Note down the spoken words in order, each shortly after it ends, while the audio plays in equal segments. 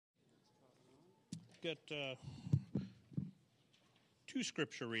get two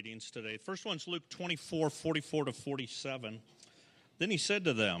scripture readings today. First one's Luke 24:44-47. Then he said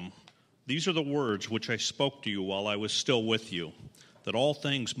to them, "These are the words which I spoke to you while I was still with you, that all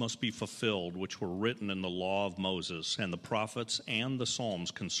things must be fulfilled which were written in the law of Moses and the prophets and the Psalms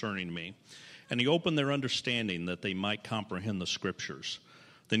concerning me." And he opened their understanding that they might comprehend the scriptures.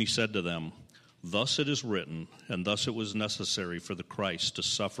 Then he said to them, "Thus it is written, and thus it was necessary for the Christ to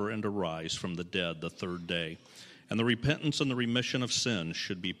suffer and to rise from the dead the third day. And the repentance and the remission of sins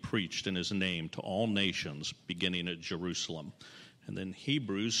should be preached in his name to all nations, beginning at Jerusalem." And then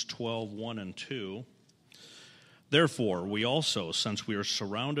Hebrews 12:1 and 2. "Therefore, we also, since we are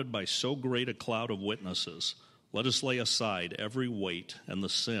surrounded by so great a cloud of witnesses, let us lay aside every weight and the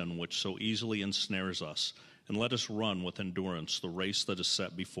sin which so easily ensnares us, and let us run with endurance the race that is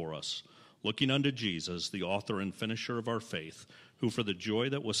set before us, looking unto Jesus, the author and finisher of our faith, who for the joy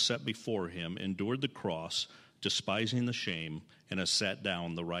that was set before him endured the cross, despising the shame, and has sat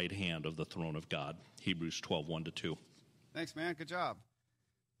down the right hand of the throne of God." Hebrews 12:1-2. Thanks, man. Good job.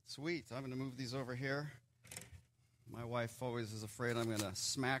 Sweet. I'm going to move these over here. My wife always is afraid I'm going to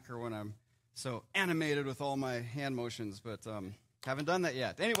smack her when I'm so animated with all my hand motions, but haven't done that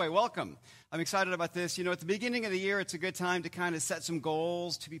yet. Anyway, welcome. I'm excited about this. You know, at the beginning of the year, it's a good time to kind of set some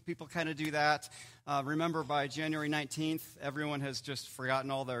goals. People kind of do that. Remember, by January 19th, everyone has just forgotten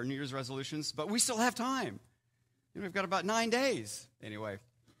all their New Year's resolutions, but we still have time. We've got about 9 days. Anyway,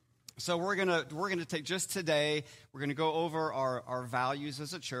 so we're gonna take just today. We're gonna go over our values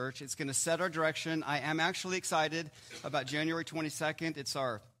as a church. It's gonna set our direction. I am actually excited about January 22nd. It's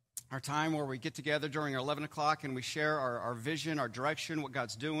our time where we get together during our 11 o'clock and we share our vision, our direction, what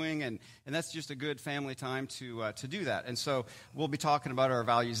God's doing, and that's just a good family time to do that. And so we'll be talking about our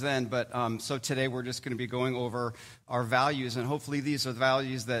values then, but so today we're just going to be going over our values, and hopefully these are the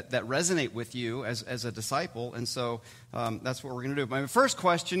values that resonate with you as a disciple, and so that's what we're going to do. My first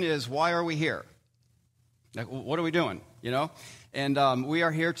question is, why are we here? Like, what are we doing, you know? And we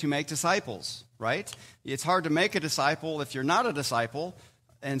are here to make disciples, right? It's hard to make a disciple if you're not a disciple.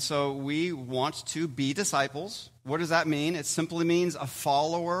 And so we want to be disciples. What does that mean? It simply means a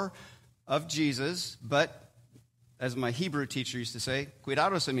follower of Jesus. But as my Hebrew teacher used to say,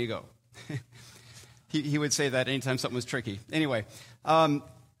 cuidados, amigo. he would say that anytime something was tricky. Anyway,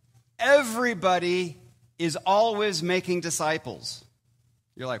 everybody is always making disciples.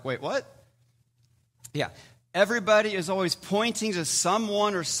 You're like, wait, what? Yeah. Everybody is always pointing to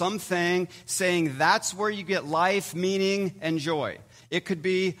someone or something, saying that's where you get life, meaning, and joy. It could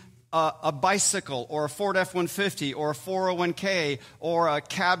be a bicycle or a Ford F-150 or a 401k or a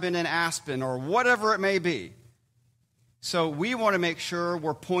cabin in Aspen or whatever it may be. So we want to make sure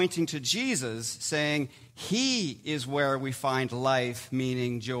we're pointing to Jesus, saying he is where we find life,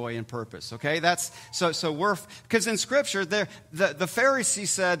 meaning, joy, and purpose. Okay, that's so we're, because in Scripture the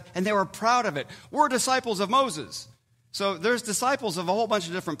Pharisees said, and they were proud of it, we're disciples of Moses. So there's disciples of a whole bunch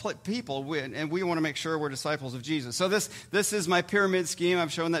of different people, and we want to make sure we're disciples of Jesus. So this is my pyramid scheme.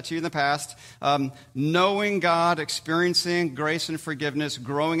 I've shown that to you in the past. Knowing God, experiencing grace and forgiveness,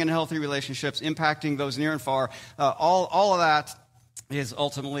 growing in healthy relationships, impacting those near and far. All of that is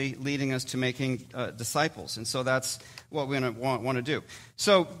ultimately leading us to making disciples. And so that's what we want to do.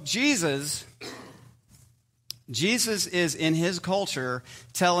 So Jesus is in his culture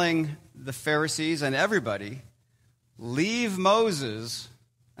telling the Pharisees and everybody, leave Moses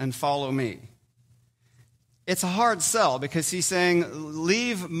and follow me. It's a hard sell because he's saying,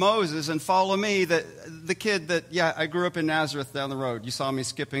 leave Moses and follow me. The kid that, I grew up in Nazareth down the road. You saw me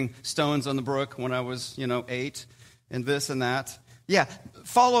skipping stones on the brook when I was, 8 and this and that. Yeah,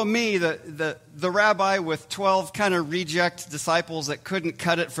 follow me, the rabbi with 12 kind of reject disciples that couldn't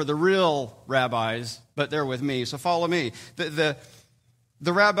cut it for the real rabbis, but they're with me, so follow me.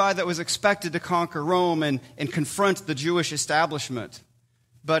 The rabbi that was expected to conquer Rome and confront the Jewish establishment,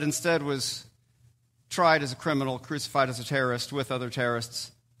 but instead was tried as a criminal, crucified as a terrorist with other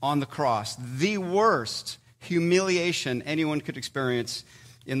terrorists on the cross. The worst humiliation anyone could experience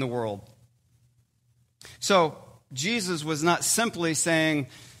in the world. So Jesus was not simply saying,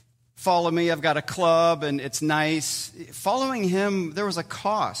 follow me, I've got a club and it's nice. Following him, there was a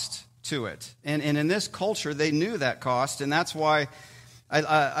cost to it. And in this culture, they knew that cost, and that's why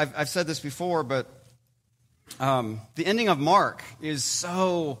I've said this before, but the ending of Mark is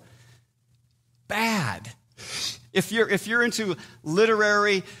so bad. If you're into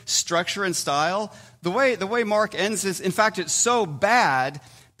literary structure and style, the way Mark ends is, in fact, it's so bad,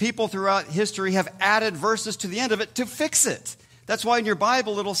 people throughout history have added verses to the end of it to fix it. That's why in your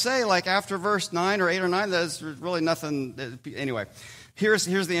Bible it'll say, like, after verse 9 or 8 or 9, there's really nothing. Anyway, here's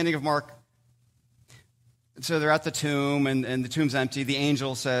the ending of Mark. So they're at the tomb, and the tomb's empty. The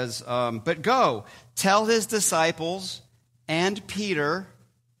angel says, but go, tell his disciples and Peter,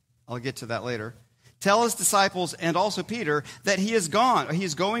 I'll get to that later, tell his disciples and also Peter that he is gone. He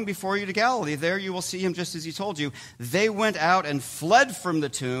is going before you to Galilee. There you will see him just as he told you. They went out and fled from the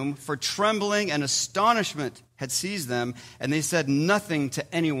tomb, for trembling and astonishment had seized them, and they said nothing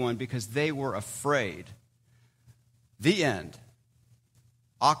to anyone because they were afraid. The end.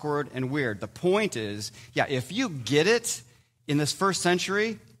 Awkward and weird. The point is, if you get it in this first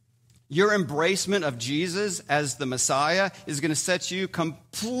century, your embracement of Jesus as the Messiah is going to set you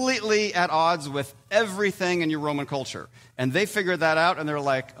completely at odds with everything in your Roman culture. And they figured that out, and they're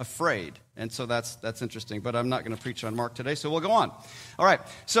like afraid. And so that's interesting. But I'm not going to preach on Mark today, so we'll go on. All right.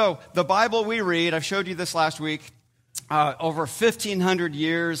 So the Bible we read, I've showed you this last week, over 1,500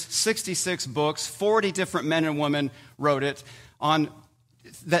 years, 66 books, 40 different men and women wrote it on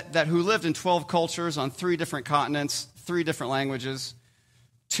that who lived in 12 cultures on 3 different continents, 3 different languages.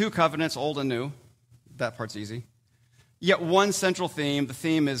 2 covenants, old and new. That part's easy. Yet one central theme. The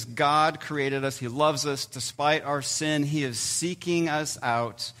theme is God created us. He loves us. Despite our sin, he is seeking us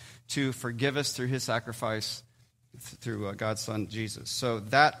out to forgive us through his sacrifice, through God's Son, Jesus. So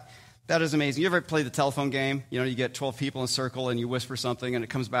that is amazing. You ever play the telephone game? You get 12 people in a circle and you whisper something and it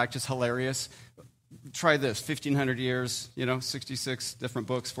comes back just hilarious. Try this. 1,500 years, 66 different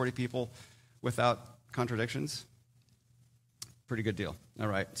books, 40 people without contradictions. Pretty good deal. All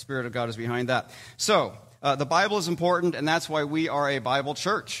right. Spirit of God is behind that. So, the Bible is important, and that's why we are a Bible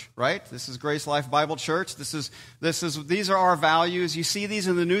church, right? This is Grace Life Bible Church. These are our values. You see these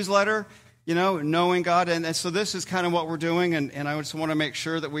in the newsletter, knowing God. And so this is kind of what we're doing, and I just want to make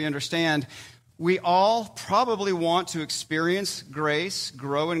sure that we understand. We all probably want to experience grace,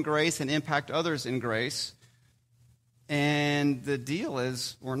 grow in grace, and impact others in grace. And the deal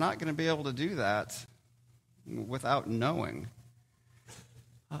is we're not going to be able to do that without knowing.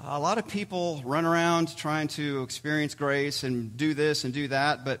 A lot of people run around trying to experience grace and do this and do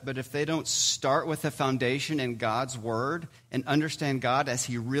that, but if they don't start with a foundation in God's Word and understand God as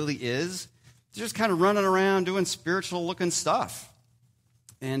He really is, they're just kind of running around doing spiritual-looking stuff.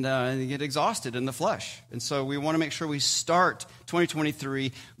 And they get exhausted in the flesh. And so we want to make sure we start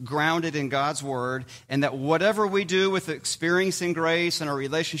 2023 grounded in God's Word, and that whatever we do with experiencing grace and our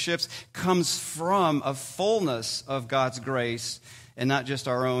relationships comes from a fullness of God's grace and not just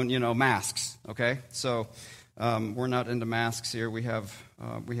our own, masks, okay? So we're not into masks here. We have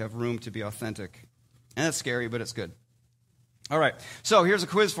room to be authentic. And that's scary, but it's good. All right, so here's a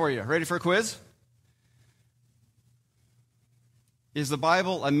quiz for you. Ready for a quiz? Is the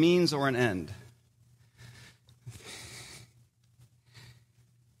Bible a means or an end?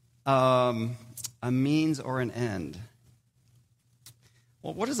 A means or an end?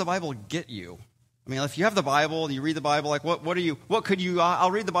 Well, what does the Bible get you? I mean, if you have the Bible and you read the Bible, like what could you,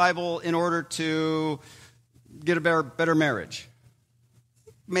 I'll read the Bible in order to get a better marriage.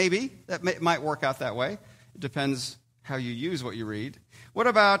 Maybe. That might work out that way. It depends how you use what you read. What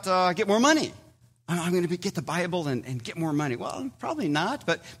about get more money? I'm going to get the Bible and get more money. Well, probably not,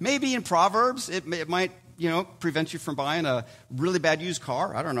 but maybe in Proverbs it might, prevent you from buying a really bad used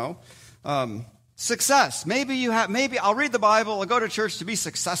car. I don't know. Success. Maybe I'll read the Bible, I'll go to church to be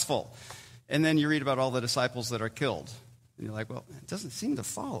successful. And then you read about all the disciples that are killed. And you're like, well, it doesn't seem to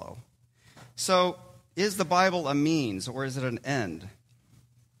follow. So, is the Bible a means or is it an end?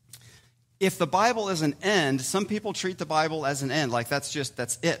 If the Bible is an end, some people treat the Bible as an end, like that's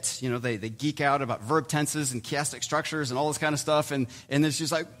it. They geek out about verb tenses and chiastic structures and all this kind of stuff, and it's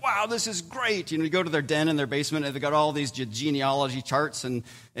just like, wow, this is great. You go to their den in their basement, and they've got all these genealogy charts, and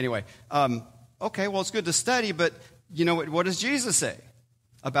anyway. Okay, well, it's good to study, but what does Jesus say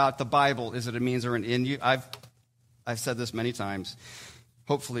about the Bible? Is it a means or an end? I've said this many times.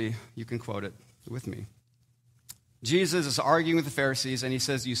 Hopefully, you can quote it with me. Jesus is arguing with the Pharisees, and he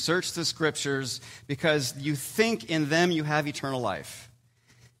says, you search the Scriptures because you think in them you have eternal life.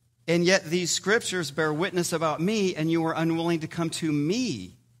 And yet these Scriptures bear witness about me, and you are unwilling to come to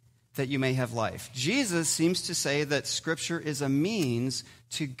me that you may have life. Jesus seems to say that Scripture is a means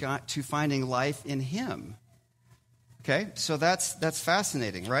to finding life in him. Okay, so that's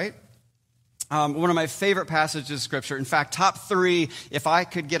fascinating, right? One of my favorite passages of Scripture, in fact, top 3, if I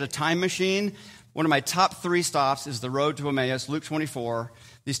could get a time machine, one of my top 3 stops is the road to Emmaus, Luke 24.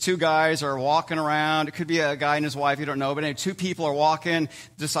 These 2 guys are walking around. It could be a guy and his wife, you don't know. But anyway, 2 people are walking,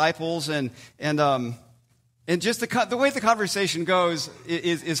 disciples, and just the way the conversation goes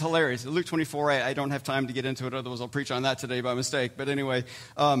is hilarious. Luke 24, I don't have time to get into it, otherwise I'll preach on that today by mistake. But anyway,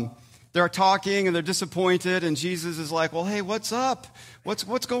 they're talking and they're disappointed, and Jesus is like, well, hey, what's up? What's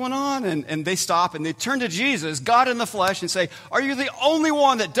going on? And they stop and they turn to Jesus, God in the flesh, and say, are you the only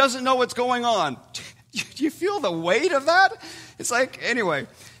one that doesn't know what's going on? Do you feel the weight of that? It's like, anyway.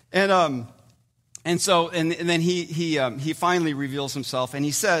 And then he finally reveals himself, and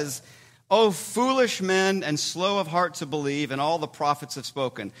he says, "O foolish men and slow of heart to believe, and all the prophets have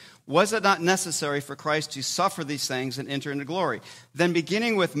spoken. Was it not necessary for Christ to suffer these things and enter into glory?" Then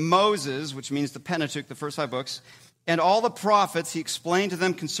beginning with Moses, which means the Pentateuch, the first 5 books, and all the prophets, he explained to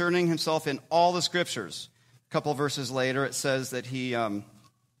them concerning himself in all the scriptures. A couple of verses later, it says that he,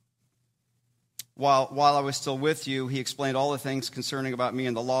 while I was still with you, he explained all the things concerning about me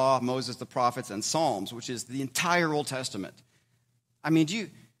in the law, Moses, the prophets, and Psalms, which is the entire Old Testament. I mean,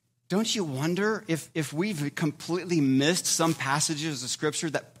 don't you wonder if we've completely missed some passages of Scripture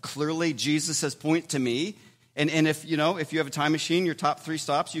that clearly Jesus says, point to me? And if you have a time machine, your top 3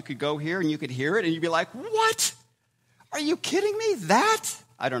 stops, you could go here and you could hear it and you'd be like, what? Are you kidding me? That?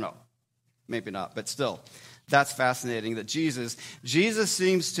 I don't know. Maybe not, but still. That's fascinating that Jesus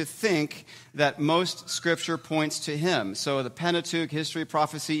seems to think that most Scripture points to him. So the Pentateuch, history,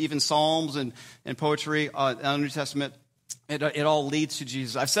 prophecy, even Psalms and poetry in the New Testament, it all leads to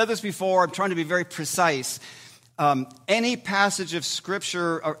Jesus. I've said this before. I'm trying to be very precise. Any passage of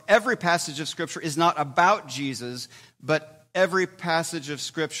Scripture, or every passage of Scripture, is not about Jesus, but every passage of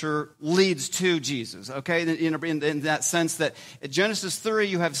Scripture leads to Jesus. Okay, in that sense that at Genesis 3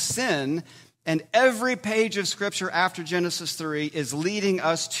 you have sin, and every page of Scripture after Genesis 3 is leading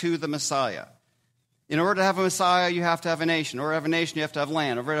us to the Messiah. In order to have a Messiah, you have to have a nation. In order to have a nation, you have to have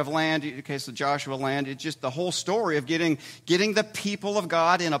land. In order to have land, in the case of Joshua, land, it's just the whole story of getting the people of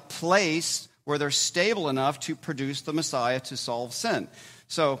God in a place where they're stable enough to produce the Messiah to solve sin.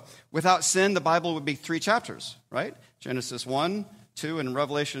 So without sin, the Bible would be 3 chapters, right? Genesis 1, 2, and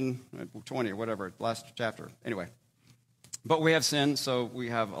Revelation 20 or whatever, last chapter. Anyway. But we have sin, so we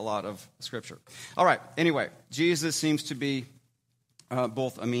have a lot of Scripture. All right, anyway, Jesus seems to be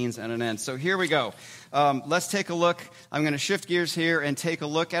both a means and an end. So here we go. Let's take a look. I'm going to shift gears here and take a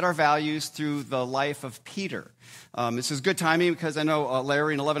look at our values through the life of Peter. This is good timing because I know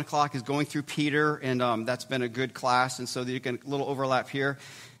Larry in 11 o'clock is going through Peter, and that's been a good class, and so you can a little overlap here.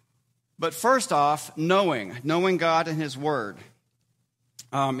 But first off, knowing God and His Word.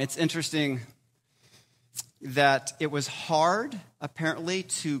 It's interesting that it was hard, apparently,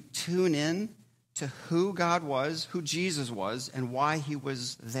 to tune in to who God was, who Jesus was, and why He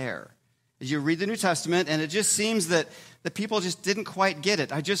was there. As you read the New Testament, and it just seems that the people just didn't quite get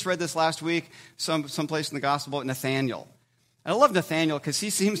it. I just read this last week, someplace in the Gospel, about Nathanael. And I love Nathanael because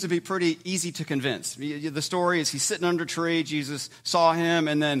he seems to be pretty easy to convince. The story is he's sitting under a tree. Jesus saw him,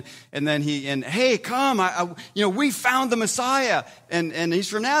 and then hey, come! We found the Messiah, and he's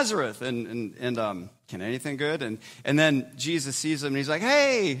from Nazareth, and can anything good? And then Jesus sees him, and he's like,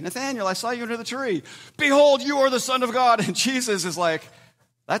 hey, Nathanael, I saw you under the tree. Behold, you are the Son of God. And Jesus is like,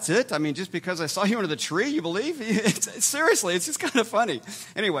 that's it? I mean, just because I saw you under the tree, you believe? Seriously, it's just kind of funny.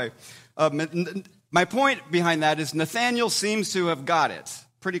 Anyway, my point behind that is Nathanael seems to have got it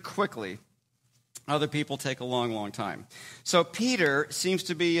pretty quickly. Other people take a long, long time. So Peter seems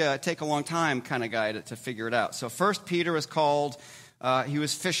to be take a long time kind of guy to figure it out. So first Peter is called, he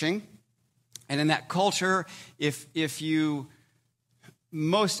was fishing. And in that culture,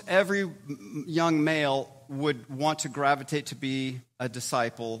 most every young male would want to gravitate to be a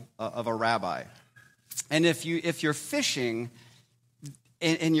disciple of a rabbi. And if you're fishing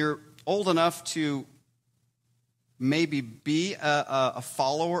and you're old enough to maybe be a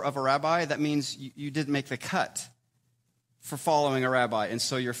follower of a rabbi, that means you didn't make the cut for following a rabbi, and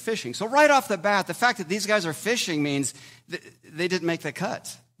so you're fishing. So right off the bat, the fact that these guys are fishing means they didn't make the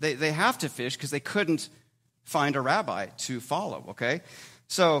cut. They have to fish because they couldn't find a rabbi to follow, okay?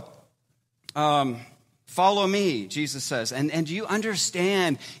 So, follow me, Jesus says. And do you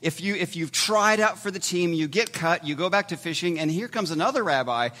understand, if you've tried out for the team, you get cut, you go back to fishing, and here comes another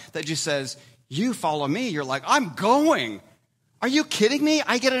rabbi that just says, you follow me. You're like, I'm going. Are you kidding me?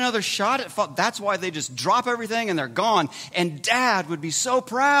 I get another shot at That's why they just drop everything and they're gone. And Dad would be so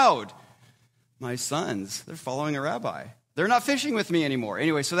proud. My sons, they're following a rabbi. They're not fishing with me anymore.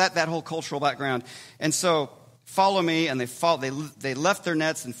 Anyway, so that whole cultural background. And so, follow me, and they left their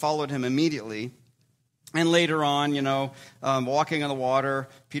nets and followed him immediately. And later on, walking on the water,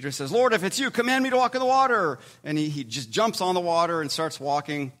 Peter says, Lord, if it's you, command me to walk on the water. And he just jumps on the water and starts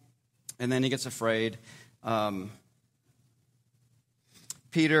walking, and then he gets afraid.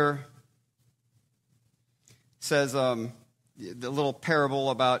 Peter says, the little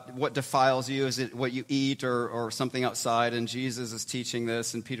parable about what defiles you. Is it what you eat or something outside? And Jesus is teaching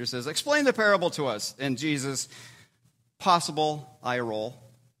this, and Peter says, explain the parable to us. And Jesus, possible eye roll.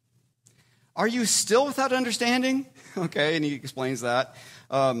 Are you still without understanding? Okay, and he explains that.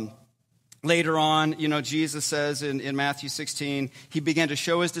 Later on, Jesus says in Matthew 16, he began to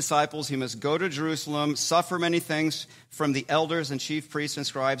show his disciples he must go to Jerusalem, suffer many things from the elders and chief priests and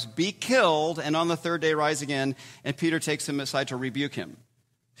scribes, be killed, and on the third day rise again. And Peter takes him aside to rebuke him.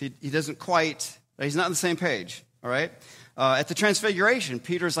 He doesn't quite, he's not on the same page, all right? At the Transfiguration,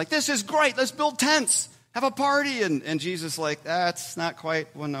 Peter's like, this is great, let's build tents, have a party. And Jesus like, that's not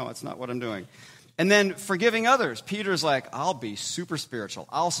quite, well, no, it's not what I'm doing. And then forgiving others. Peter's like, I'll be super spiritual.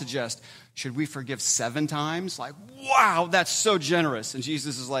 I'll suggest, should we forgive 7 times? Like, wow, that's so generous. And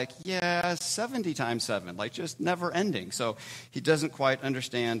Jesus is like, yeah, 70 times 7, like just never ending. So he doesn't quite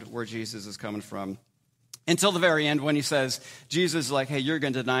understand where Jesus is coming from. Until the very end when he says, Jesus is like, hey, you're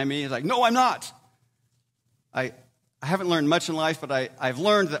going to deny me. He's like, no, I'm not. I haven't learned much in life, but I've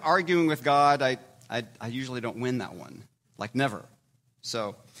learned that arguing with God, I usually don't win that one. Like never.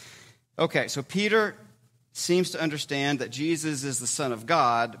 So... okay, so Peter seems to understand that Jesus is the Son of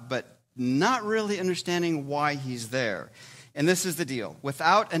God, but not really understanding why he's there. And this is the deal.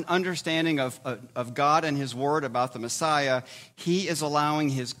 Without an understanding of God and his word about the Messiah, he is allowing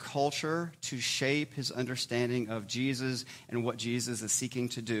his culture to shape his understanding of Jesus and what Jesus is seeking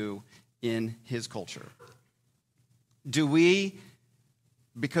to do in his culture. Do we,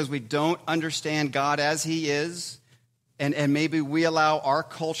 because we don't understand God as he is, and maybe we allow our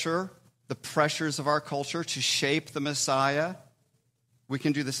culture, the pressures of our culture, to shape the Messiah, we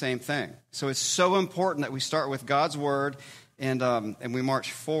can do the same thing. So it's so important that we start with God's word and we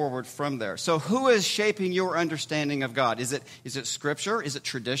march forward from there. So who is shaping your understanding of God? Is it Scripture? Is it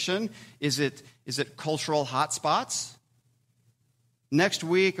tradition? Is it cultural hotspots? Next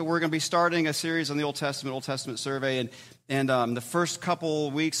week, we're going to be starting a series on the Old Testament survey, and the first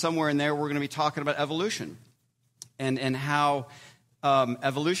couple weeks, somewhere in there, we're going to be talking about evolution and how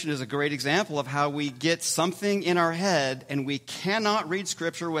evolution is a great example of how we get something in our head and we cannot read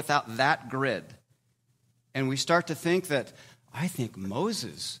Scripture without that grid. And we start to think that, I think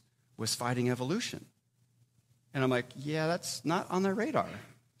Moses was fighting evolution. And I'm like, yeah, that's not on their radar.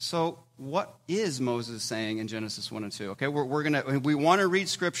 So what is Moses saying in Genesis 1 and 2? Okay, we want to read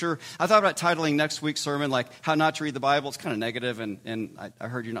Scripture. I thought about titling next week's sermon, like, How Not to Read the Bible. It's kind of negative, and I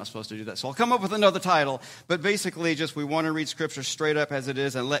heard you're not supposed to do that. So I'll come up with another title. But basically, just we want to read Scripture straight up as it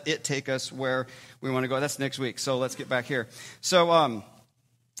is and let it take us where we want to go. That's next week, so let's get back here. So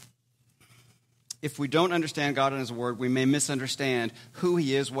if we don't understand God and his word, we may misunderstand who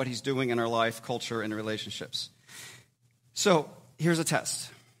he is, what he's doing in our life, culture, and relationships. So here's a test.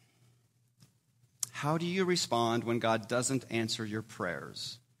 How do you respond when God doesn't answer your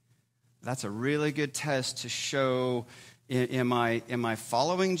prayers? That's a really good test to show, am I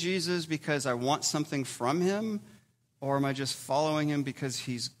following Jesus because I want something from him, or am I just following him because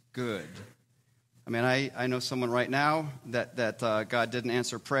he's good? I mean, I know someone right now that God didn't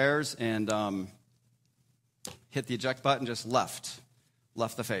answer prayers and hit the eject button, just left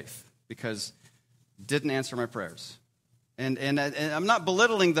the faith because didn't answer my prayers. And I'm not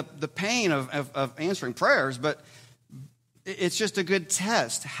belittling the pain of answering prayers, but it's just a good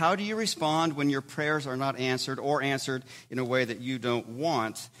test. How do you respond when your prayers are not answered or answered in a way that you don't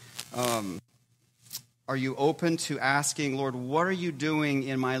want? Are you open to asking, Lord, what are you doing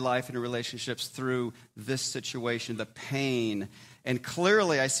in my life and relationships through this situation, the pain? And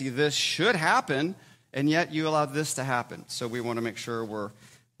clearly I see this should happen, and yet you allow this to happen. So we want to make sure we're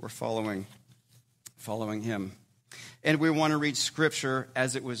following him. And we want to read Scripture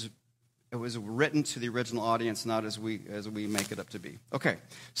as it was written to the original audience, not as we make it up to be. Okay,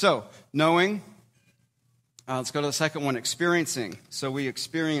 so knowing. Let's go to the second one, experiencing. So we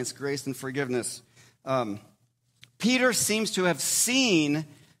experience grace and forgiveness. Peter seems to have seen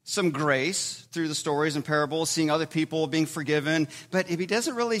some grace through the stories and parables, seeing other people being forgiven, but he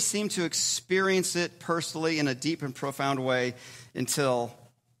doesn't really seem to experience it personally in a deep and profound way until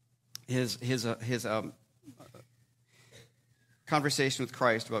his conversation with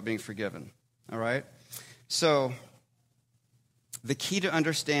Christ about being forgiven. All right? So the key to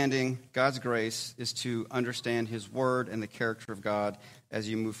understanding God's grace is to understand his word and the character of God as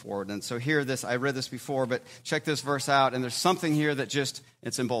you move forward. And so here I read this before, but check this verse out, and there's something here that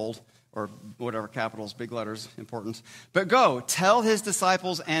it's in bold, or whatever, capitals, big letters, important. But go, tell his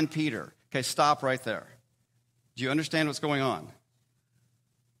disciples and Peter. Okay, stop right there. Do you understand what's going on?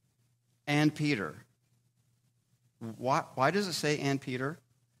 And Peter. Why does it say and Peter?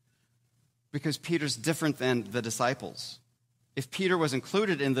 Because Peter's different than the disciples. If Peter was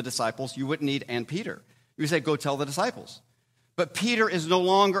included in the disciples, you wouldn't need "and Peter." You would say, "Go tell the disciples." But Peter is no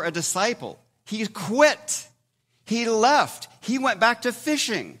longer a disciple. He quit. He left. He went back to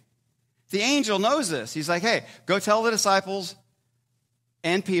fishing. The angel knows this. He's like, "Hey, go tell the disciples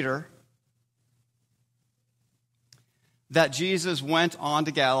and Peter that Jesus went on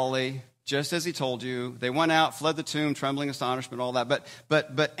to Galilee just as he told you." They went out, fled the tomb, trembling astonishment, all that.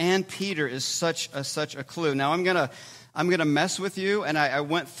 But and Peter is such a clue. Now I'm gonna mess with you, and I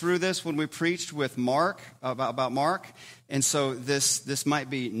went through this when we preached with Mark about Mark, and so this might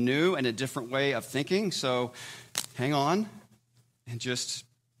be new and a different way of thinking. So hang on and just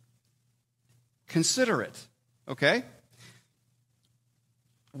consider it, okay?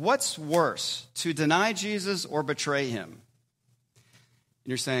 What's worse, to deny Jesus or betray him? And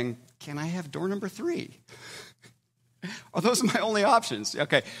you're saying, "Can I have door number 3? Are those my only options?"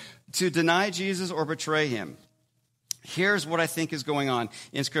 Okay, to deny Jesus or betray him. Here's what I think is going on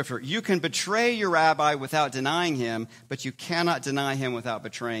in Scripture. You can betray your rabbi without denying him, but you cannot deny him without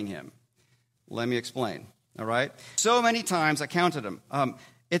betraying him. Let me explain, all right? So many times, I counted them.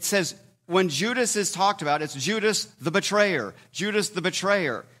 It says, when Judas is talked about, it's Judas the betrayer. Judas the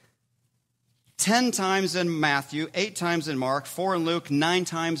betrayer. 10 times in Matthew, 8 times in Mark, 4 in Luke, 9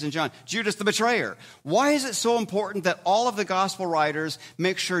 times in John. Judas the betrayer. Why is it so important that all of the gospel writers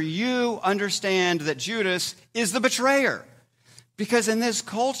make sure you understand that Judas is the betrayer? Because in this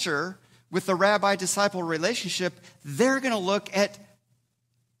culture, with the rabbi-disciple relationship, they're going to look at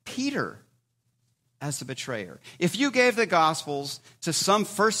Peter as the betrayer. If you gave the Gospels to some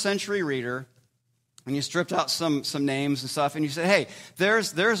first century reader and you stripped out some names and stuff and you said, "Hey,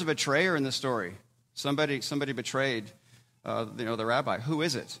 there's a betrayer in the story. Somebody betrayed the rabbi. Who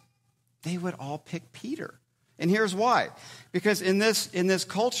is it?" They would all pick Peter. And here's why. Because in this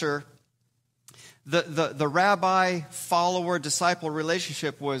culture, the rabbi follower disciple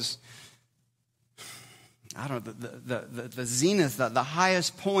relationship was, I don't know, the zenith, the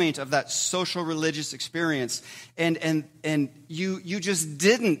highest point of that social religious experience. And you just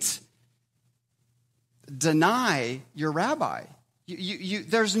didn't deny your rabbi.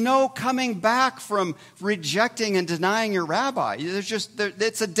 There's no coming back from rejecting and denying your rabbi.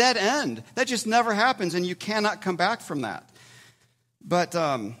 It's a dead end. That just never happens, and you cannot come back from that. But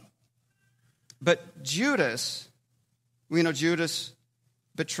Judas, we know Judas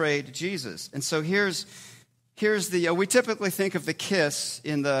betrayed Jesus. And so here's the we typically think of the kiss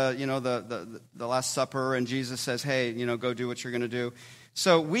in the Last Supper, and Jesus says, "Hey, go do what you're going to do."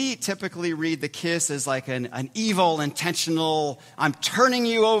 So we typically read the kiss as like an evil, intentional, "I'm turning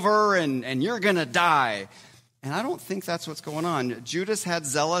you over and you're going to die." And I don't think that's what's going on. Judas had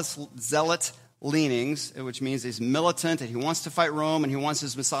zealot leanings, which means he's militant and he wants to fight Rome and he wants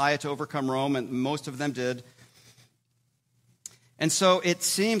his Messiah to overcome Rome, and most of them did. And so it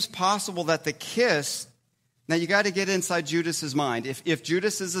seems possible that the kiss. Now, you got to get inside Judas's mind. If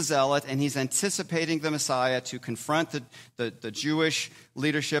Judas is a zealot and he's anticipating the Messiah to confront the Jewish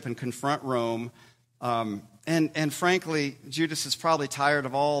leadership and confront Rome, and frankly, Judas is probably tired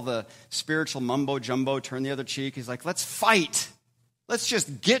of all the spiritual mumbo-jumbo, turn the other cheek. He's like, "Let's fight. Let's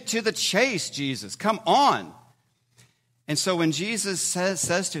just get to the chase, Jesus. Come on." And so when Jesus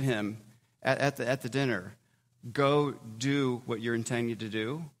says to him at the dinner, "Go do what you're intending to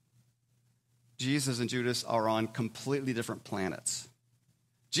do," Jesus and Judas are on completely different planets.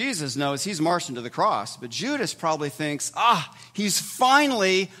 Jesus knows he's marching to the cross, but Judas probably thinks, he's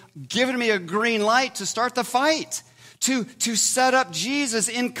finally given me a green light to start the fight, to set up Jesus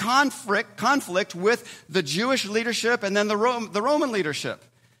in conflict with the Jewish leadership and then the Roman leadership.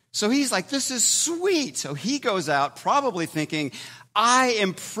 So he's like, "This is sweet." So he goes out probably thinking, "I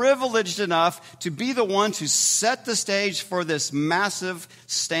am privileged enough to be the one to set the stage for this massive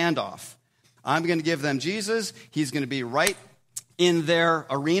standoff. I'm going to give them Jesus. He's going to be right in their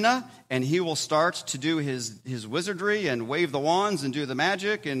arena, and he will start to do his wizardry and wave the wands and do the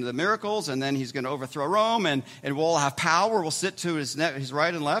magic and the miracles, and then he's going to overthrow Rome, and we'll have power. We'll sit to his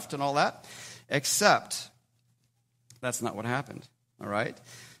right and left and all that." Except that's not what happened, all right?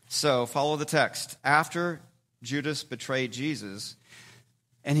 So follow the text. After Judas betrayed Jesus,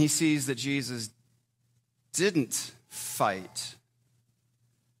 and he sees that Jesus didn't fight,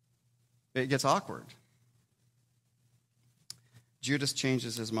 it gets awkward. Judas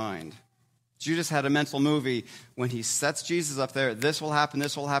changes his mind. Judas had a mental movie when he sets Jesus up there. This will happen,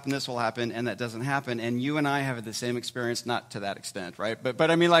 this will happen, this will happen, and that doesn't happen. And you and I have the same experience, not to that extent, right?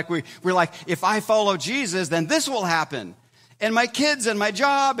 But I mean, like we're like, if I follow Jesus, then this will happen. And my kids and my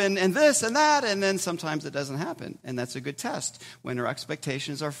job and this and that, and then sometimes it doesn't happen. And that's a good test. When our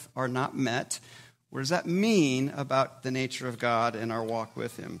expectations are not met, What does that mean about the nature of God and our walk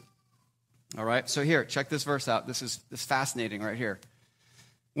with him? All right, so here, check this verse out. This is fascinating right here.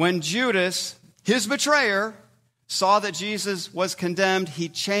 When Judas, his betrayer, saw that Jesus was condemned, he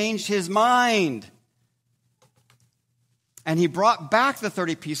changed his mind. And he brought back the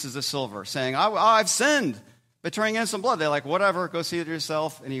 30 pieces of silver, saying, I've sinned, betraying innocent blood. They're like, whatever, go see it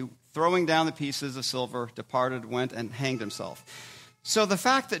yourself. And he, throwing down the pieces of silver, departed, went, and hanged himself. So the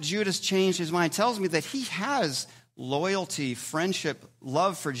fact that Judas changed his mind tells me that he has loyalty, friendship,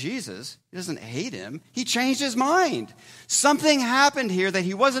 love for Jesus. He doesn't hate him. He changed his mind. Something happened here that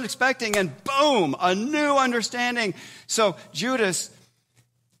he wasn't expecting, and boom, a new understanding. So Judas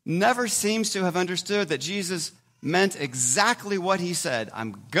never seems to have understood that Jesus meant exactly what he said.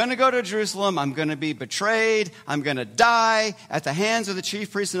 I'm going to go to Jerusalem. I'm going to be betrayed. I'm going to die at the hands of the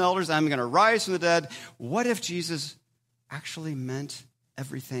chief priests and elders. I'm going to rise from the dead. What if Jesus actually meant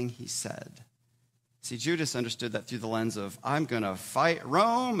everything he said? See, Judas understood that through the lens of, I'm going to fight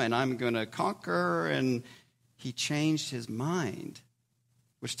Rome and I'm going to conquer, and he changed his mind,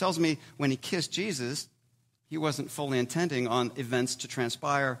 which tells me when he kissed Jesus, he wasn't fully intending on events to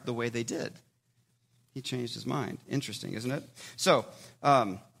transpire the way they did. He changed his mind. Interesting, isn't it? So,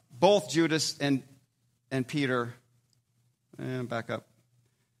 both Judas and Peter, back up.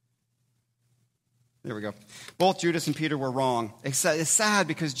 There we go. Both Judas and Peter were wrong. It's sad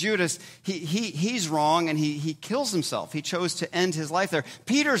because Judas, he's wrong and he kills himself. He chose to end his life there.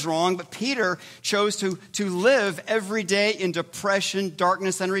 Peter's wrong, but Peter chose to live every day in depression,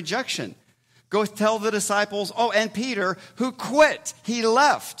 darkness, and rejection. Go tell the disciples, and Peter, who quit. He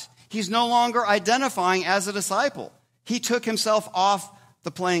left. He's no longer identifying as a disciple. He took himself off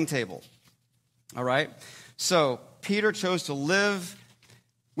the playing table. All right? So Peter chose to live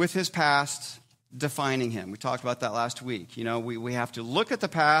with his past defining him. We talked about that last week. You know, we have to look at the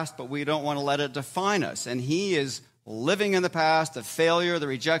past, but we don't want to let it define us. And he is living in the past, the failure, the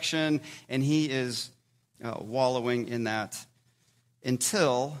rejection, and he is wallowing in that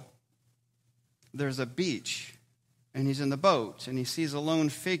until there's a beach, and he's in the boat, and he sees a lone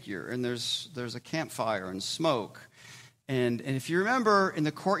figure, and there's a campfire and smoke. And if you remember in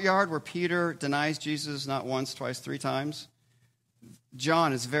the courtyard where Peter denies Jesus not once, twice, 3 times,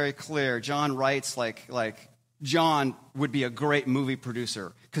 John is very clear. John writes like John would be a great movie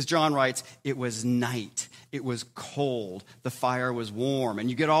producer, because John writes, it was night, it was cold, the fire was warm, and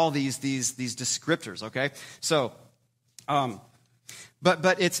you get all these descriptors, okay? So,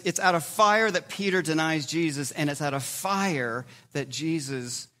 but it's at a fire that Peter denies Jesus, and it's at a fire that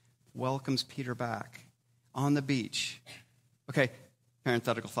Jesus welcomes Peter back on the beach. Okay,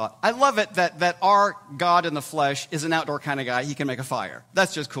 parenthetical thought. I love it that our God in the flesh is an outdoor kind of guy. He can make a fire.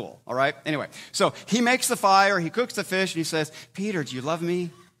 That's just cool, all right? Anyway, so he makes the fire, he cooks the fish, and he says, Peter, do you love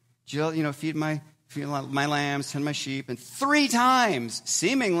me? Do you feed my lambs, tend my sheep? And 3 times,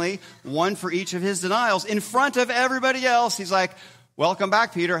 seemingly, one for each of his denials, in front of everybody else, he's like, welcome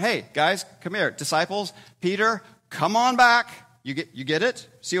back, Peter. Hey, guys, come here. Disciples, Peter, come on back. You get it?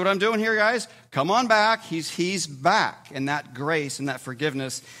 See what I'm doing here, guys? Come on back. He's back. And that grace and that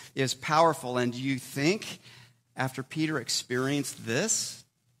forgiveness is powerful. And do you think after Peter experienced this,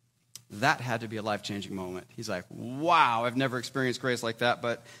 that had to be a life-changing moment? He's like, wow, I've never experienced grace like that,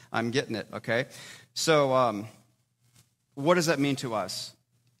 but I'm getting it, okay? So what does that mean to us?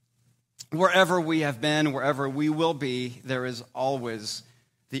 Wherever we have been, wherever we will be, there is always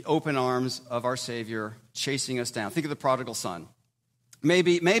the open arms of our Savior chasing us down. Think of the prodigal son.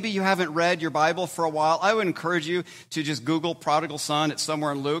 Maybe you haven't read your Bible for a while. I would encourage you to just Google prodigal son. It's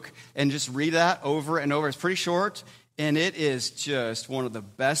somewhere in Luke, and just read that over and over. It's pretty short, and it is just one of the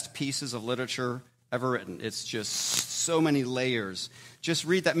best pieces of literature ever written. It's just so many layers. Just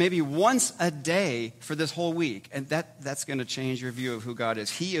read that maybe once a day for this whole week, and that's going to change your view of who God is.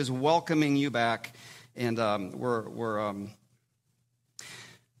 He is welcoming you back, and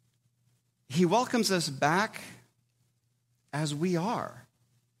He welcomes us back as we are,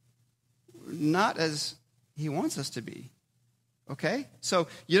 not as He wants us to be, okay? So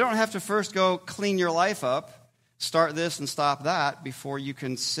you don't have to first go clean your life up, start this and stop that, before you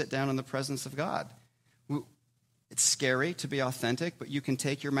can sit down in the presence of God. It's scary to be authentic, but you can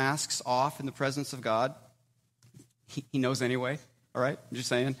take your masks off in the presence of God. He knows anyway, all right? I'm just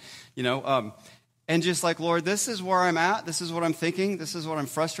saying, and just like, Lord, this is where I'm at. This is what I'm thinking. This is what I'm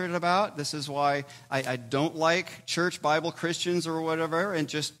frustrated about. This is why I don't like church, Bible, Christians, or whatever, and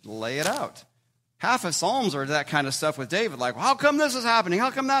just lay it out. Half of Psalms are that kind of stuff with David, like, well, how come this is happening? How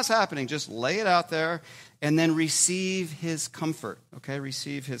come that's happening? Just lay it out there and then receive His comfort, okay?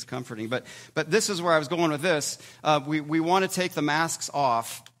 Receive His comforting. But this is where I was going with this. We want to take the masks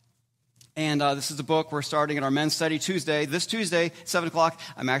off And this is the book we're starting in our men's study Tuesday. This Tuesday, 7 o'clock.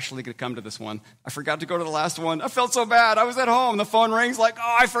 I'm actually going to come to this one. I forgot to go to the last one. I felt so bad. I was at home. The phone rings like,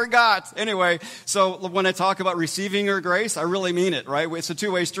 oh, I forgot. Anyway, so when I talk about receiving your grace, I really mean it, right? It's a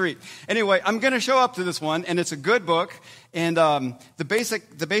two-way street. Anyway, I'm going to show up to this one, and it's a good book. And the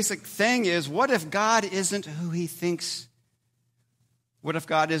basic thing is, what if God isn't who he thinks? What if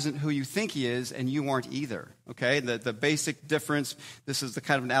God isn't who you think he is and you aren't either? Okay, the basic difference, this is the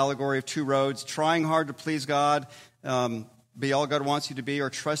kind of an allegory of two roads, trying hard to please God, be all God wants you to be,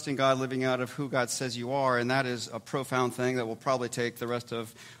 or trusting God, living out of who God says you are. And that is a profound thing that will probably take the rest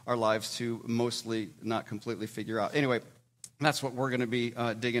of our lives to mostly, not completely figure out. Anyway, that's what we're going to be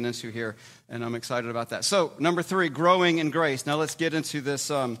digging into here, and I'm excited about that. So, number 3, growing in grace. Now let's get into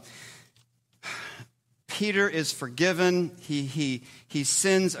this. Peter is forgiven. He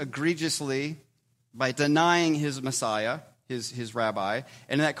sins egregiously by denying his Messiah, his rabbi.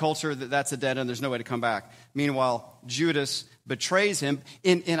 And in that culture, that's a dead end. There's no way to come back. Meanwhile, Judas betrays him.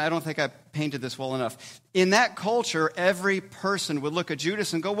 And I don't think I painted this well enough. In that culture, every person would look at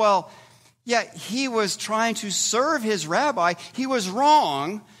Judas and go, well, yeah, he was trying to serve his rabbi. He was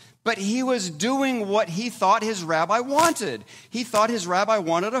wrong, but he was doing what he thought his rabbi wanted. He thought his rabbi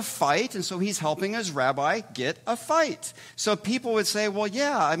wanted a fight, and so he's helping his rabbi get a fight. So people would say, well,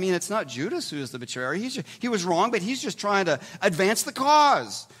 yeah, I mean, it's not Judas who is the betrayer. He was wrong, but he's just trying to advance the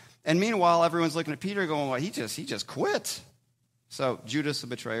cause. And meanwhile, everyone's looking at Peter going, well, he just quit. So Judas, the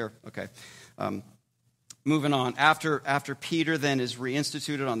betrayer. Okay. Moving on. After Peter then is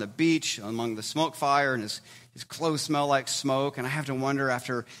reinstituted on the beach among the smoke fire, and his clothes smell like smoke, and I have to wonder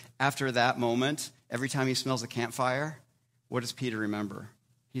after that moment, every time he smells a campfire, what does Peter remember?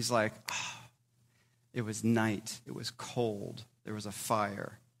 He's like, oh, it was night, it was cold, there was a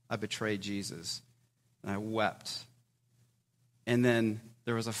fire, I betrayed Jesus, and I wept. And then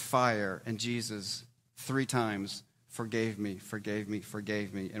there was a fire, and Jesus 3 times forgave me,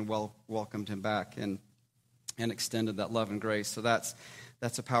 and welcomed him back, and extended that love and grace. So that's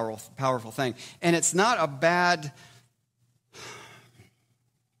a powerful thing. And it's not a bad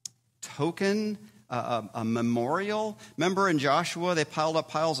token, a memorial. Remember in Joshua, they piled up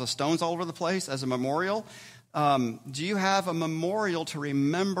piles of stones all over the place as a memorial. Do you have a memorial to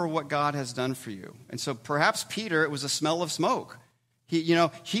remember what God has done for you? And so perhaps Peter, it was a smell of smoke.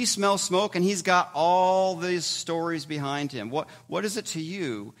 He smells smoke, and he's got all these stories behind him. What is it to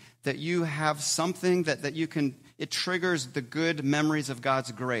you that you have something that you can, it triggers the good memories of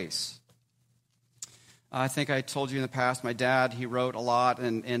God's grace? I think I told you in the past, my dad, he wrote a lot,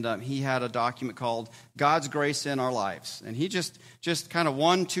 and he had a document called God's Grace in Our Lives. And he just kind of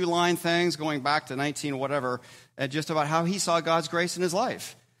 1-2 line things going back to 19 whatever, just about how he saw God's grace in his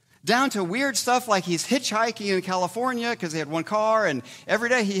life. Down to weird stuff like he's hitchhiking in California because he had one car, and every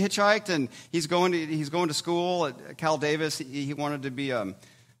day he hitchhiked, and he's going to school at Cal Davis. He wanted to be an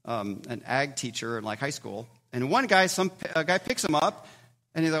ag teacher in like high school. And one guy, a guy picks him up,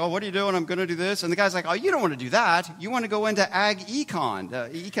 and he's like, oh, what are you doing? I'm going to do this. And the guy's like, oh, you don't want to do that. You want to go into ag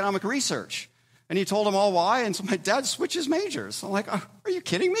econ, economic research. And he told him all why, and so my dad switches majors. So I'm like, oh, are you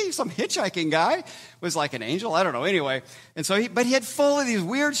kidding me? Some hitchhiking guy was like an angel? I don't know. Anyway, and so but he had full of these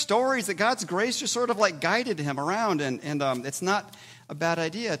weird stories that God's grace just sort of like guided him around. And it's not a bad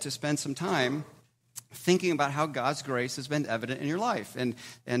idea to spend some time thinking about how God's grace has been evident in your life. And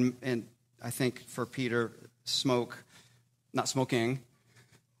I think for Peter, not smoking,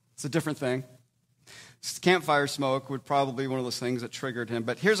 it's a different thing. Campfire smoke would probably be one of those things that triggered him.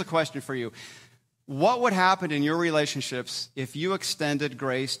 But here's a question for you. What would happen in your relationships if you extended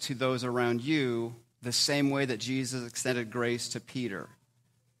grace to those around you the same way that Jesus extended grace to Peter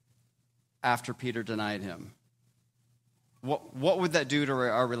after Peter denied him? What would that do to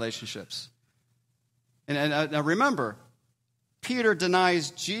our relationships? And now remember, Peter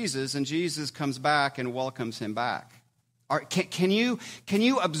denies Jesus, and Jesus comes back and welcomes him back. Can you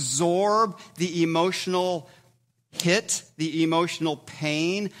absorb the emotional hit, the emotional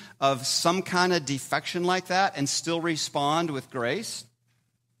pain of some kind of defection like that and still respond with grace?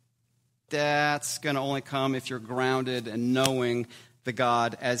 That's going to only come if you're grounded and knowing the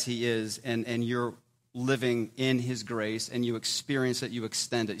God as he is, and you're living in his grace, and you experience it, you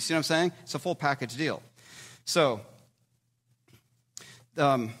extend it. You see what I'm saying? It's a full package deal. So,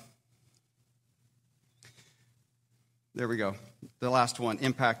 there we go. The last one,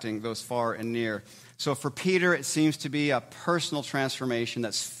 impacting those far and near. So for Peter, it seems to be a personal transformation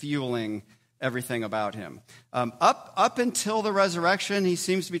that's fueling everything about him. Up until the resurrection, he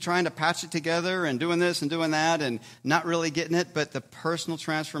seems to be trying to patch it together and doing this and doing that and not really getting it, but the personal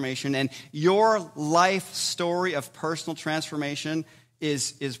transformation and your life story of personal transformation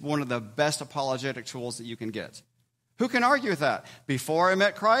is one of the best apologetic tools that you can get. Who can argue with that? Before I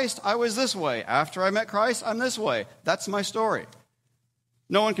met Christ, I was this way. After I met Christ, I'm this way. That's my story.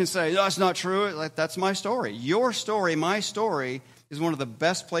 No one can say, no, that's not true. Like, that's my story. Your story, my story, is one of the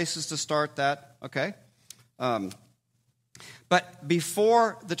best places to start that, okay? But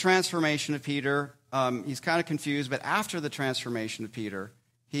before the transformation of Peter, he's kind of confused. But after the transformation of Peter,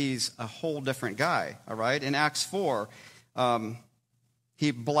 he's a whole different guy, all right? In Acts 4,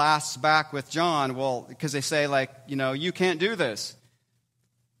 he blasts back with John, well, because they say, like, you can't do this.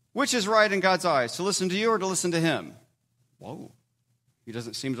 Which is right in God's eyes, to listen to you or to listen to him? Whoa. He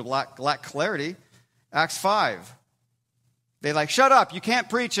doesn't seem to lack clarity. Acts 5. They shut up, you can't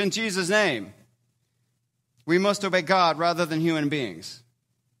preach in Jesus' name. We must obey God rather than human beings.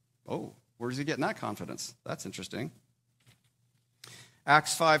 Oh, where's he getting that confidence? That's interesting.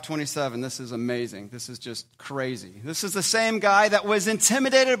 Acts 5:27, this is amazing. This is just crazy. This is the same guy that was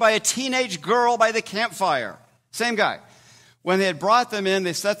intimidated by a teenage girl by the campfire. Same guy. When they had brought them in,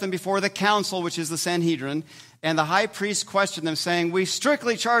 they set them before the council, which is the Sanhedrin, and the high priest questioned them, saying, we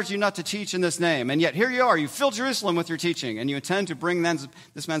strictly charge you not to teach in this name, and yet here you are, you fill Jerusalem with your teaching, and you intend to bring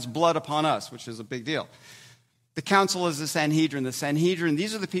this man's blood upon us, which is a big deal. The council is the Sanhedrin. The Sanhedrin,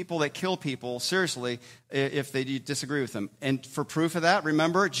 these are the people that kill people, seriously, if they disagree with them. And for proof of that,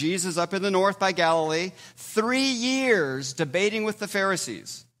 remember, Jesus up in the north by Galilee, 3 years debating with the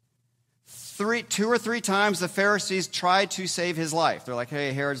Pharisees. 2 or 3 times the Pharisees tried to save his life. They're like,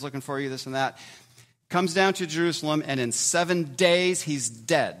 hey, Herod's looking for you, this and that. Comes down to Jerusalem, and in 7 days, he's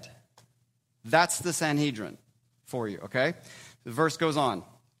dead. That's the Sanhedrin for you, okay? The verse goes on.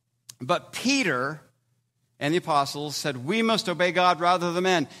 But Peter and the apostles said, we must obey God rather than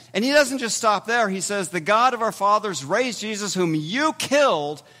men. And he doesn't just stop there. He says, the God of our fathers raised Jesus, whom you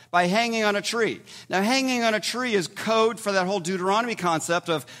killed by hanging on a tree. Now, hanging on a tree is code for that whole Deuteronomy concept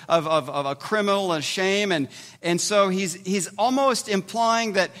of a criminal and shame. And so he's almost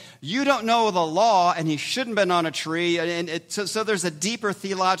implying that you don't know the law and he shouldn't have been on a tree. So there's a deeper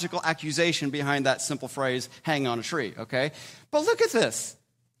theological accusation behind that simple phrase, hang on a tree, okay? But look at this.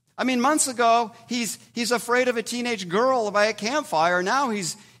 I mean, months ago, he's afraid of a teenage girl by a campfire. Now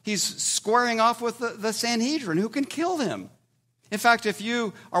he's squaring off with the Sanhedrin, who can kill him. In fact, if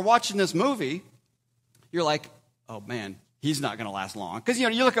you are watching this movie, you're like, oh, man, he's not going to last long. Because, you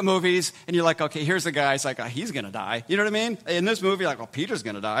look at movies, and you're like, okay, here's the guy. It's like, oh, he's going to die. You know what I mean? In this movie, you're like, well, Peter's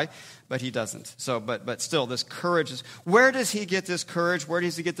going to die. But he doesn't. So, but still, this courage is... Where does he get this courage? Where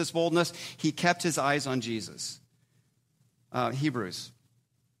does he get this boldness? He kept his eyes on Jesus. Hebrews.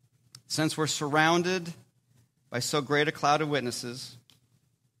 Since we're surrounded by so great a cloud of witnesses,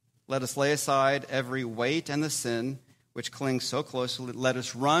 let us lay aside every weight and the sin which clings so closely. Let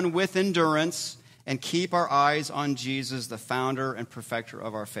us run with endurance and keep our eyes on Jesus, the founder and perfecter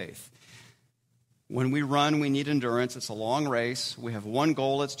of our faith. When we run, we need endurance. It's a long race. We have one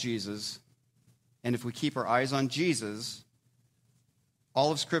goal, it's Jesus. And if we keep our eyes on Jesus,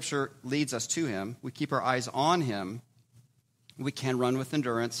 all of Scripture leads us to him. We keep our eyes on him. We can run with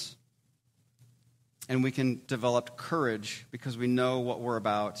endurance. And we can develop courage because we know what we're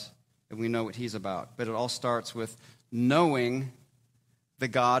about and we know what he's about. But it all starts with knowing the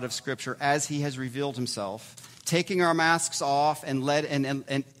God of Scripture as he has revealed himself, taking our masks off and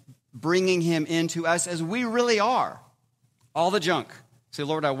bringing him into us as we really are. All the junk. Say,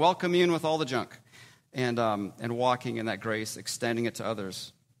 Lord, I welcome you in with all the junk. And walking in that grace, extending it to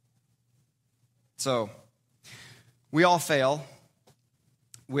others. So, we all fail.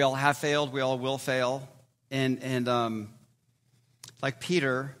 We all have failed. We all will fail. And like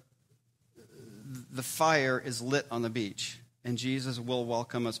Peter, the fire is lit on the beach. And Jesus will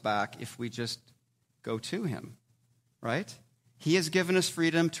welcome us back if we just go to him. Right? He has given us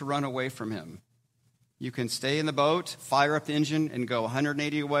freedom to run away from him. You can stay in the boat, fire up the engine, and go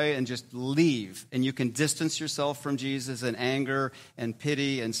 180 away and just leave. And you can distance yourself from Jesus in anger and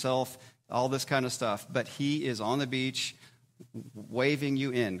pity and self, all this kind of stuff. But he is on the beach waving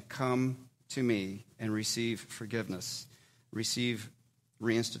you in. Come to me and receive forgiveness. Receive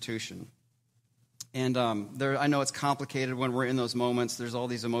reinstitution. And I know it's complicated when we're in those moments. There's all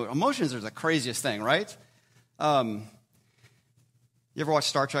these emotions. Are the craziest thing, right? You ever watch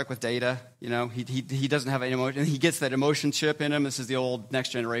Star Trek with Data? He doesn't have any emotion. He gets that emotion chip in him. This is the old Next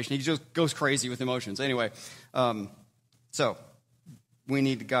Generation. He just goes crazy with emotions. Anyway, so we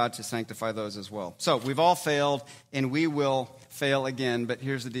need God to sanctify those as well. So we've all failed, and we will fail again. But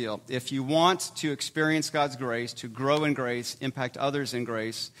here's the deal. If you want to experience God's grace, to grow in grace, impact others in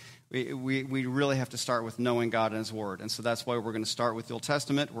grace, we really have to start with knowing God and his word. And so that's why we're going to start with the Old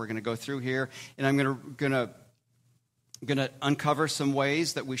Testament. We're going to go through here, and I'm going to I'm going to uncover some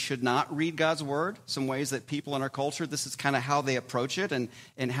ways that we should not read God's word, some ways that people in our culture, this is kind of how they approach it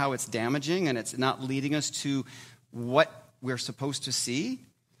and how it's damaging and it's not leading us to what we're supposed to see.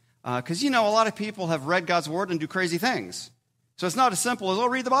 Because, a lot of people have read God's word and do crazy things. So it's not as simple as,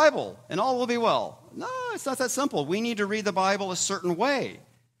 read the Bible and all will be well. No, it's not that simple. We need to read the Bible a certain way,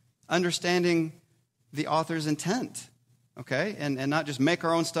 understanding the author's intent, okay, and not just make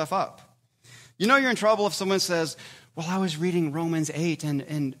our own stuff up. You're in trouble if someone says, well, I was reading Romans 8,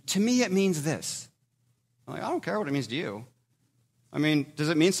 and to me it means this. I'm like, I don't care what it means to you. I mean, does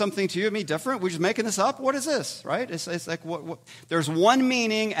it mean something to you, me different? We're just making this up? What is this, right? It's like, what? There's one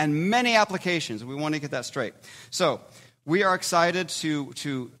meaning and many applications. We want to get that straight. So we are excited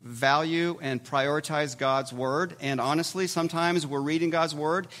to value and prioritize God's word. And honestly, sometimes we're reading God's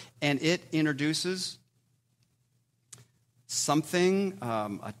word, and it introduces something,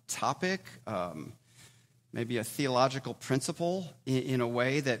 a topic, maybe a theological principle in a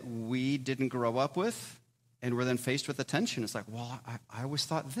way that we didn't grow up with. And we're then faced with the tension. It's like, well, I always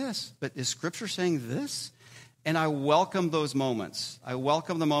thought this, but is Scripture saying this? And I welcome those moments. I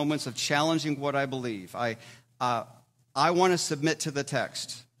welcome the moments of challenging what I believe. I want to submit to the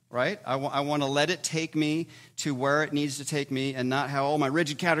text, right? I want to let it take me to where it needs to take me and not have all my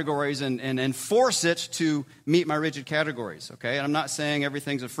rigid categories and force it to meet my rigid categories, okay? And I'm not saying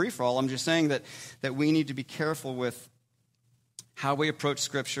everything's a free-for-all. I'm just saying that we need to be careful with how we approach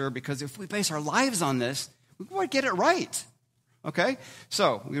Scripture, because if we base our lives on this, we want to get it right, okay?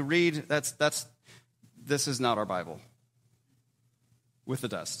 So we read, this is not our Bible. With the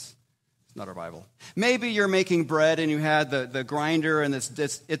dust. It's not our Bible. Maybe you're making bread and you had the grinder and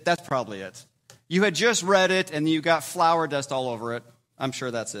that's probably it. You had just read it and you got flour dust all over it. I'm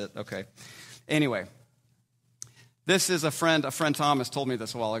sure that's it, okay. Anyway, this is a friend Thomas told me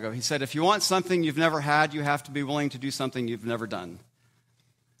this a while ago. He said, if you want something you've never had, you have to be willing to do something you've never done.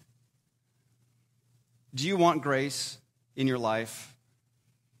 Do you want grace in your life?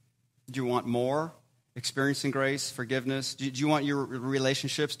 Do you want more? Experiencing grace, forgiveness? Do you want your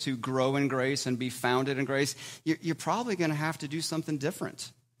relationships to grow in grace and be founded in grace? You're probably going to have to do something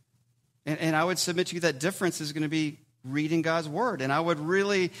different. And I would submit to you that difference is going to be reading God's word. And I would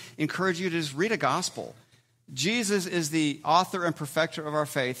really encourage you to just read a gospel. Jesus is the author and perfecter of our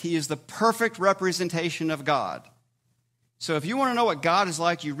faith. He is the perfect representation of God. So if you want to know what God is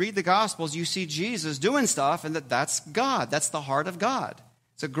like, you read the Gospels, you see Jesus doing stuff, and that's God. That's the heart of God.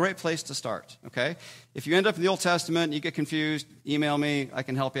 It's a great place to start, okay? If you end up in the Old Testament and you get confused, email me. I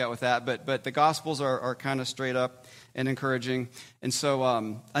can help you out with that. But the Gospels are kind of straight up and encouraging. And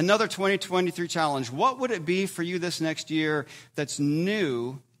so another 2023 challenge. What would it be for you this next year that's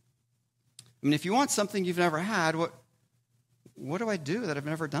new? I mean, if you want something you've never had, what do I do that I've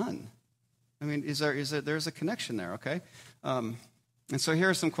never done? I mean, there's a connection there, okay? And so here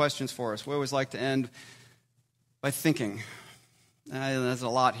are some questions for us. We always like to end by thinking. There's a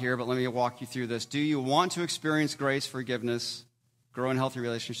lot here, but let me walk you through this. Do you want to experience grace, forgiveness, grow in healthy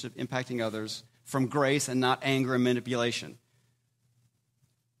relationship, impacting others from grace and not anger and manipulation?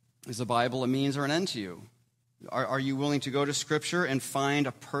 Is the Bible a means or an end to you? Are you willing to go to Scripture and find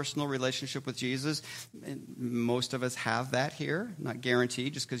a personal relationship with Jesus? And most of us have that here, not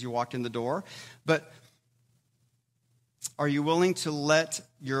guaranteed just because you walked in the door. But are you willing to let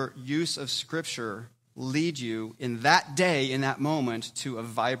your use of Scripture lead you in that day, in that moment, to a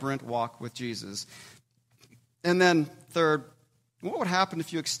vibrant walk with Jesus? And then third, what would happen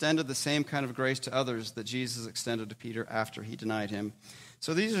if you extended the same kind of grace to others that Jesus extended to Peter after he denied him?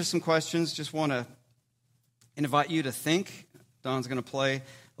 So these are some questions. Just want to invite you to think. Don's going to play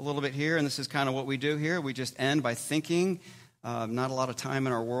a little bit here, and this is kind of what we do here. We just end by thinking. Not a lot of time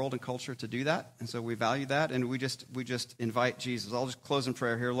in our world and culture to do that, and so we value that, and we just invite Jesus. I'll just close in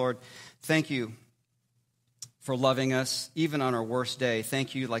prayer here. Lord, thank you for loving us, even on our worst day.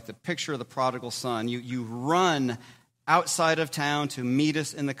 Thank you, like the picture of the prodigal son. You run outside of town to meet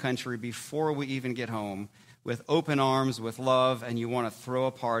us in the country before we even get home with open arms, with love, and you want to throw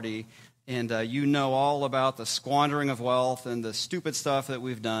a party. And you know all about the squandering of wealth and the stupid stuff that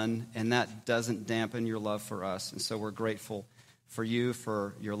we've done, and that doesn't dampen your love for us. And so we're grateful for you,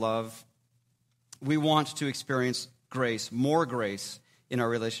 for your love. We want to experience grace, more grace in our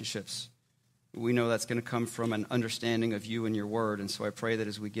relationships. We know that's going to come from an understanding of you and your word. And so I pray that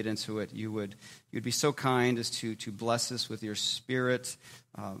as we get into it, you'd be so kind as to bless us with your Spirit,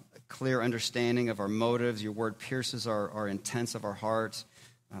 clear understanding of our motives. Your word pierces our intents of our hearts.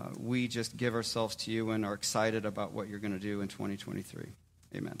 We just give ourselves to you and are excited about what you're going to do in 2023.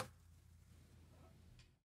 Amen.